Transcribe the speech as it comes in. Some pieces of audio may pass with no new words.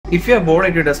If you are bored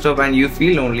at your desktop and you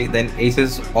feel lonely, then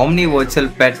ASUS Omni Virtual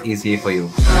Pet is here for you.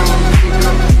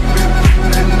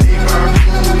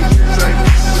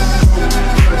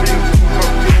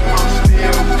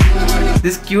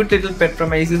 This cute little pet from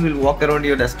ASUS will walk around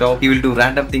your desktop. He will do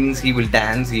random things, he will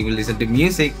dance, he will listen to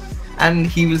music, and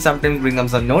he will sometimes bring up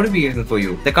some notifications for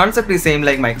you. The concept is same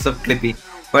like Microsoft Clippy,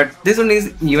 but this one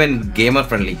is even gamer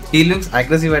friendly. He looks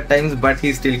aggressive at times, but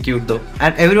he's still cute though.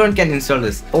 And everyone can install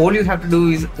this. All you have to do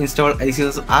is install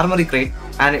ASUS Armory Crate,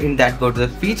 and in that go to the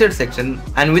featured section,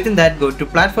 and within that go to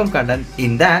platform content.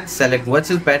 In that select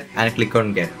virtual pet and click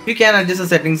on get. You can adjust the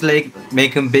settings like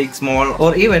make him big, small,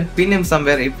 or even pin him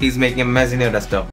somewhere if he's making a mess in your desktop.